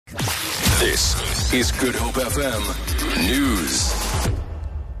This is Good Hope FM News.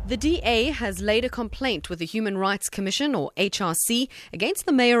 The DA has laid a complaint with the Human Rights Commission, or HRC, against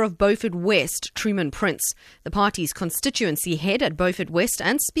the Mayor of Beaufort West, Truman Prince. The party's constituency head at Beaufort West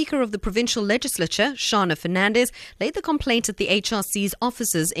and Speaker of the Provincial Legislature, Shana Fernandez, laid the complaint at the HRC's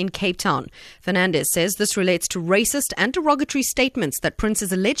offices in Cape Town. Fernandez says this relates to racist and derogatory statements that Prince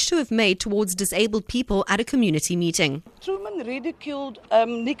is alleged to have made towards disabled people at a community meeting. Truman ridiculed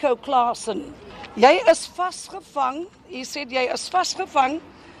Nico Klaasen. Jy is vasgevang, he said jy is vasgevang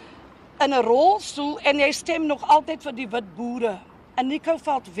in 'n rolstoel en jy stem nog altyd vir die wit boere. And Nico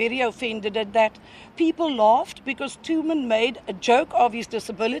felt very offended at that. People laughed because Truman made a joke of his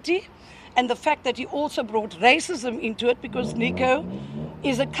disability and the fact that he also brought racism into it because Nico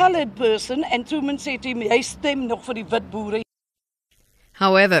is a coloured person and Truman said to him, jy stem nog vir die wit boere.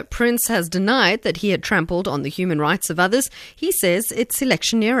 However, Prince has denied that he had trampled on the human rights of others. He says it's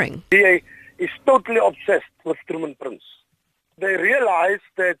electioneering. DA is totally obsessed with Truman Prince. They realize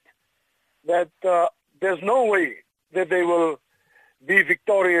that there's no way that they will be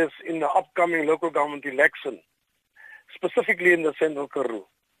victorious in the upcoming local government election, specifically in the Central Karoo.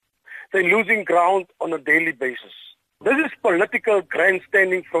 They're losing ground on a daily basis. This is political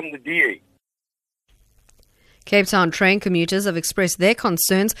grandstanding from the DA. Cape Town train commuters have expressed their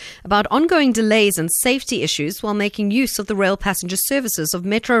concerns about ongoing delays and safety issues while making use of the rail passenger services of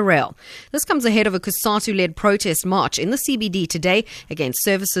Metro Rail. This comes ahead of a COSATU-led protest march in the CBD today against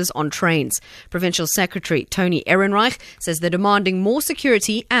services on trains. Provincial Secretary Tony Ehrenreich says they're demanding more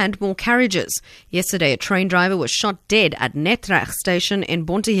security and more carriages. Yesterday, a train driver was shot dead at Netrag station in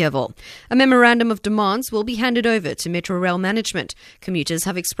Bonteheuwel. A memorandum of demands will be handed over to Metro Rail management. Commuters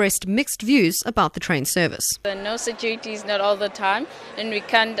have expressed mixed views about the train service. No security is not all the time, and we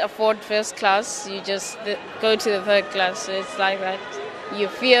can't afford first class. You just go to the third class. So it's like that. You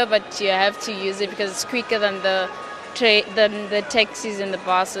fear, but you have to use it because it's quicker than the taxis and the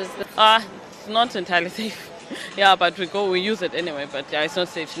buses. It's not entirely safe. Yeah, but we use it anyway. But yeah, it's not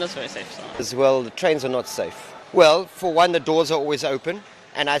safe. It's not very safe. So. As well, the trains are not safe. Well, for one, the doors are always open,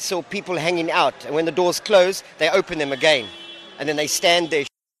 and I saw people hanging out. And when the doors close, they open them again, and then they stand there.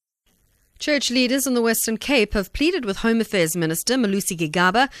 Church leaders in the Western Cape have pleaded with Home Affairs Minister Malusi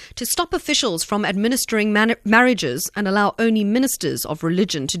Gigaba to stop officials from administering marriages and allow only ministers of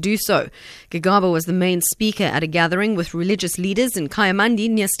religion to do so. Gigaba was the main speaker at a gathering with religious leaders in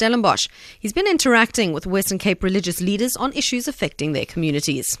Kayamandi near Stellenbosch. He's been interacting with Western Cape religious leaders on issues affecting their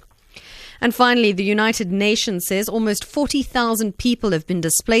communities. And finally, the United Nations says almost 40,000 people have been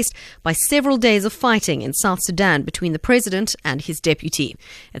displaced by several days of fighting in South Sudan between the president and his deputy.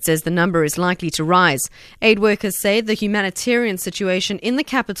 It says the number is likely to rise. Aid workers say the humanitarian situation in the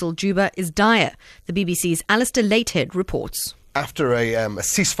capital, Juba, is dire. The BBC's Alistair Latehead reports. After a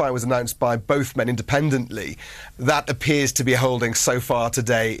ceasefire was announced by both men independently, that appears to be holding so far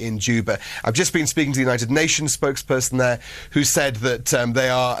today in Juba. I've just been speaking to the United Nations spokesperson there who said that they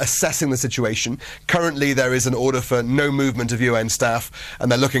are assessing the situation. Currently there is an order for no movement of UN staff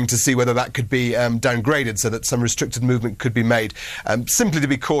and they're looking to see whether that could be downgraded so that some restricted movement could be made, simply to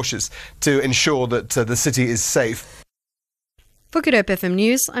be cautious to ensure that the city is safe. For Good Hope FM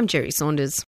News, I'm Jerry Saunders.